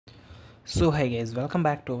So hi guys, welcome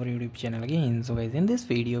back to our YouTube channel again. So guys, in this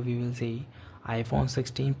video we will see iPhone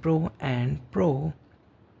 16 Pro and Pro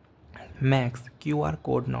Max QR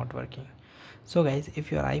code not working. So guys,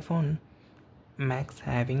 if your iPhone Max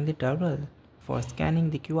having the trouble for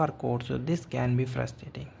scanning the QR code, so this can be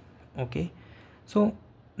frustrating. Okay, so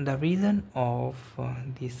the reason of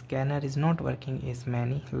the scanner is not working is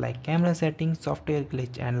many, like camera settings, software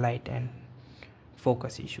glitch, and light and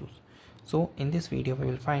focus issues. So in this video we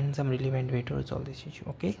will find some relevant way to resolve this issue.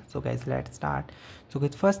 Okay, so guys, let's start. So the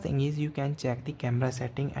first thing is you can check the camera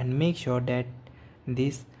setting and make sure that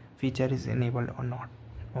this feature is enabled or not.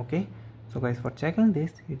 Okay, so guys, for checking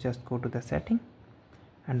this, you just go to the setting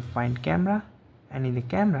and find camera, and in the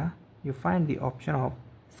camera you find the option of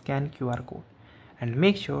scan QR code and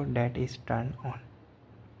make sure that is turned on.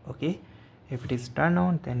 Okay, if it is turned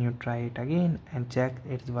on, then you try it again and check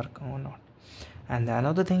it is working or not. And the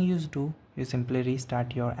another thing you do, you simply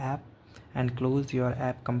restart your app and close your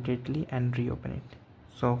app completely and reopen it.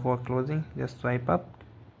 So for closing, just swipe up.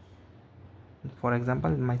 For example,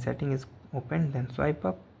 my setting is open, then swipe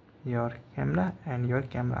up your camera and your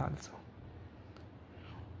camera also.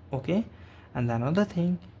 Okay, and the another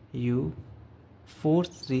thing, you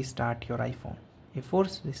force restart your iPhone. A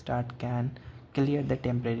forced restart can clear the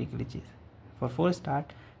temporary glitches. For force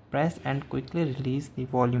start, press and quickly release the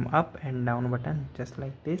volume up and down button, just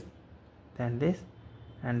like this, then this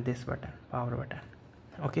and this button, power button.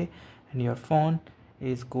 Okay, and your phone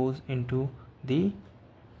goes into the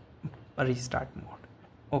restart mode.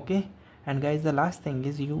 Okay, and guys, the last thing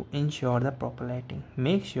is you ensure the proper lighting.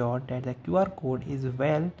 Make sure that the QR code is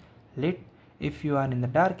well lit. If you are in the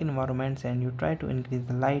dark environments, and you try to increase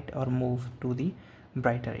the light or move to the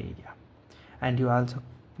brighter area, and you also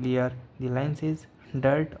clear the lenses.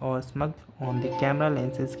 Dirt or smudge on the camera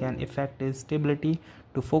lenses can affect its stability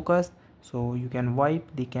to focus, so you can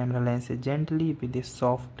wipe the camera lenses gently with a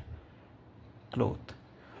soft cloth.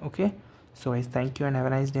 Okay, so guys, thank you and have a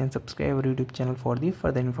nice day, and subscribe our YouTube channel for the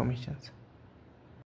further informations.